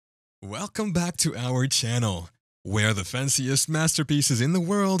Welcome back to our channel, where the fanciest masterpieces in the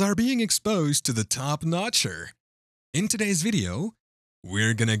world are being exposed to the top-notcher. In today's video,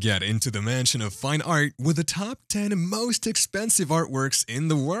 we're gonna get into the mansion of fine art with the top 10 most expensive artworks in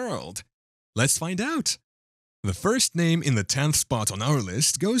the world. Let's find out. The first name in the 10th spot on our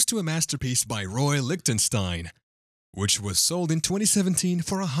list goes to a masterpiece by Roy Lichtenstein, which was sold in 2017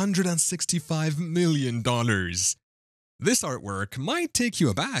 for $165 million. This artwork might take you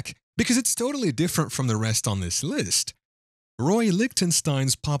aback because it's totally different from the rest on this list. Roy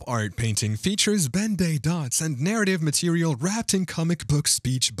Lichtenstein's pop art painting features Ben-Day dots and narrative material wrapped in comic book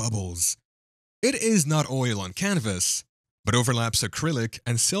speech bubbles. It is not oil on canvas, but overlaps acrylic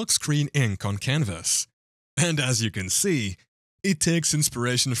and silkscreen ink on canvas. And as you can see, it takes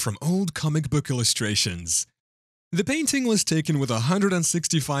inspiration from old comic book illustrations. The painting was taken with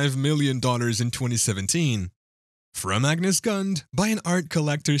 $165 million in 2017 from Agnes Gund by an art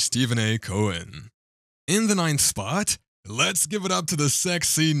collector Stephen A. Cohen. In the 9th spot, let's give it up to the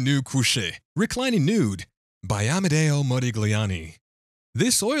sexy Nu Couché, Reclining Nude, by Amedeo Modigliani.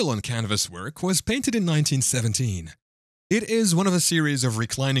 This oil-on-canvas work was painted in 1917. It is one of a series of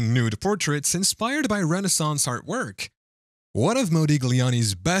reclining nude portraits inspired by Renaissance artwork. One of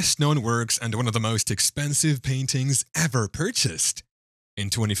Modigliani's best-known works and one of the most expensive paintings ever purchased. In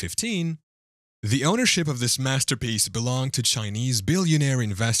 2015, the ownership of this masterpiece belonged to Chinese billionaire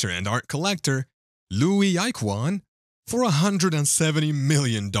investor and art collector Louis Aiquan for $170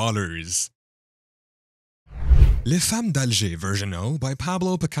 million. Les Femmes d'Alger Virginaux by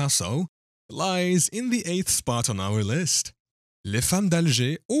Pablo Picasso lies in the 8th spot on our list. Les Femmes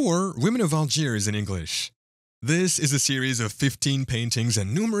d'Alger, or Women of Algiers in English. This is a series of 15 paintings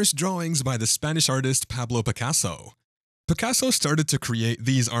and numerous drawings by the Spanish artist Pablo Picasso. Picasso started to create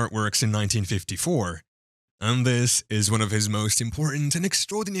these artworks in 1954, and this is one of his most important and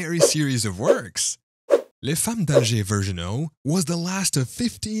extraordinary series of works. Les Femmes d'Alger Virginaux was the last of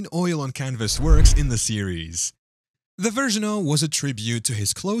 15 oil-on-canvas works in the series. The Virginaux was a tribute to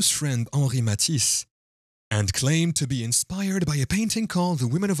his close friend Henri Matisse, and claimed to be inspired by a painting called The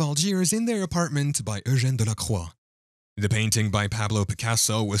Women of Algiers in Their Apartment by Eugène Delacroix. The painting by Pablo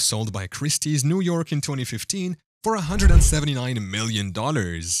Picasso was sold by Christie's New York in 2015 for $179 million.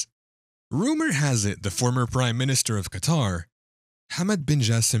 Rumor has it the former Prime Minister of Qatar, Hamad bin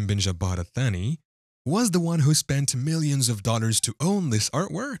Jassim bin Jabbar Al Thani, was the one who spent millions of dollars to own this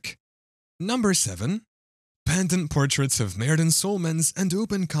artwork. Number 7. Pendant portraits of Maarten Solmens and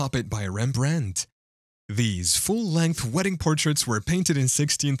Open Coppet by Rembrandt. These full-length wedding portraits were painted in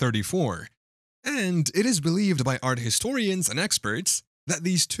 1634, and it is believed by art historians and experts that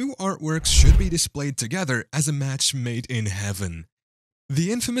these two artworks should be displayed together as a match made in heaven.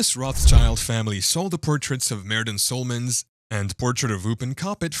 The infamous Rothschild family sold the portraits of Maarten Solmens and portrait of Open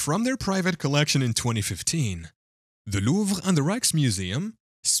Coppet from their private collection in 2015. The Louvre and the Rijksmuseum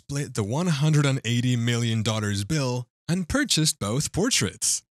split the $180 million bill and purchased both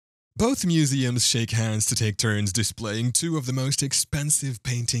portraits. Both museums shake hands to take turns displaying two of the most expensive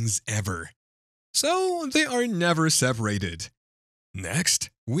paintings ever. So they are never separated. Next,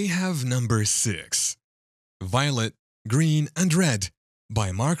 we have number 6. Violet, Green, and Red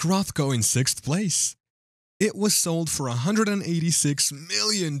by Mark Rothko in 6th place. It was sold for $186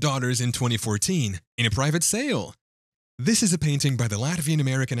 million in 2014 in a private sale. This is a painting by the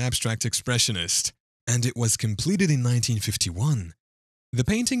Latvian-American abstract expressionist, and it was completed in 1951. The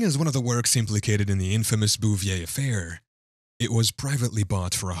painting is one of the works implicated in the infamous Bouvier affair. It was privately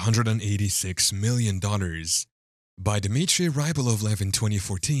bought for $186 million by Dmitry Rybolovlev in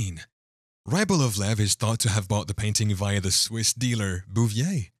 2014. Rybolovlev is thought to have bought the painting via the Swiss dealer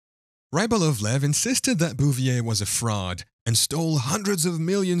Bouvier. Rybolovlev insisted that Bouvier was a fraud and stole hundreds of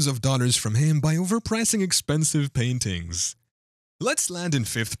millions of dollars from him by overpricing expensive paintings. Let's land in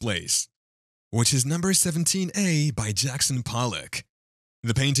 5th place, which is number 17A by Jackson Pollock.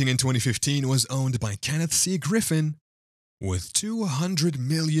 The painting in 2015 was owned by Kenneth C. Griffin with $200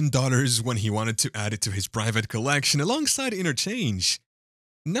 million when he wanted to add it to his private collection alongside Interchange.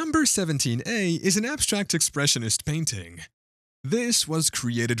 Number 17A is an abstract expressionist painting. This was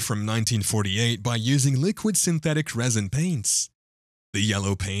created from 1948 by using liquid synthetic resin paints. The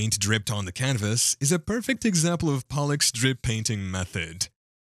yellow paint dripped on the canvas is a perfect example of Pollock's drip painting method.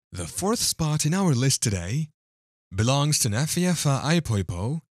 The 4th spot in our list today belongs to Nafiafa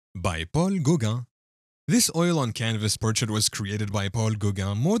Aipoipo by Paul Gauguin. This oil-on-canvas portrait was created by Paul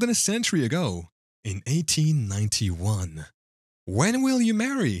Gauguin more than a century ago, in 1891. When Will You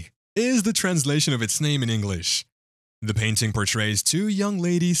Marry is the translation of its name in English. The painting portrays two young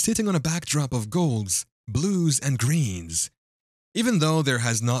ladies sitting on a backdrop of golds, blues, and greens. Even though there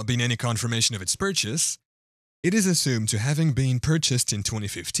has not been any confirmation of its purchase, it is assumed to having been purchased in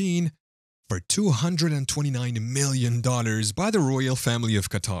 2015 for $229 million by the royal family of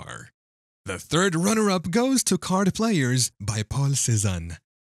Qatar. The third runner-up goes to Card Players by Paul Cézanne.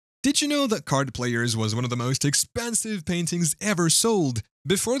 Did you know that Card Players was one of the most expensive paintings ever sold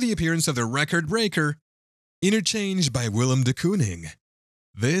before the appearance of the record breaker, Interchange by Willem de Kooning?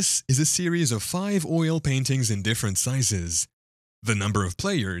 This is a series of 5 oil paintings in different sizes, the number of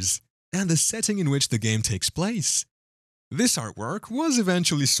players, and the setting in which the game takes place. This artwork was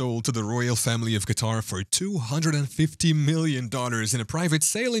eventually sold to the royal family of Qatar for $250 million in a private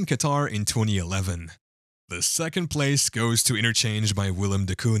sale in Qatar in 2011. The second place goes to Interchange by Willem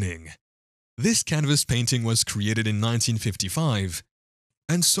de Kooning. This canvas painting was created in 1955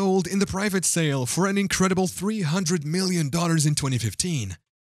 and sold in the private sale for an incredible $300 million in 2015.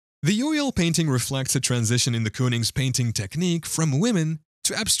 The oil painting reflects a transition in de Kooning's painting technique from women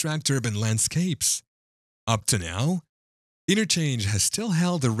to abstract urban landscapes. Up to now, Interchange has still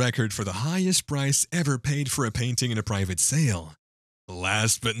held the record for the highest price ever paid for a painting in a private sale.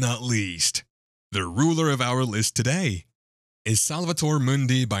 Last but not least, the ruler of our list today is Salvator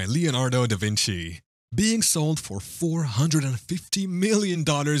Mundi by Leonardo da Vinci, being sold for $450 million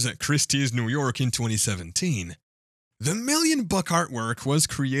at Christie's New York in 2017. The million-buck artwork was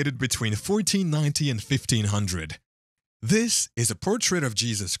created between 1490 and 1500. This is a portrait of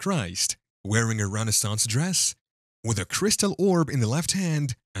Jesus Christ wearing a Renaissance dress, with a crystal orb in the left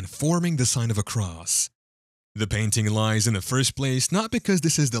hand and forming the sign of a cross. The painting lies in the first place not because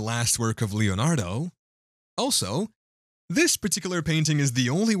this is the last work of Leonardo. Also, this particular painting is the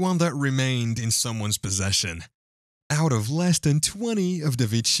only one that remained in someone's possession, out of less than 20 of Da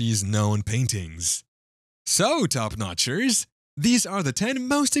Vinci's known paintings. So, top-notchers, these are the 10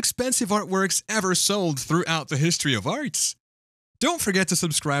 most expensive artworks ever sold throughout the history of arts. Don't forget to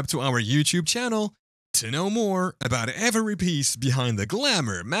subscribe to our YouTube channel to know more about every piece behind the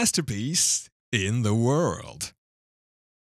glamour masterpiece in the world.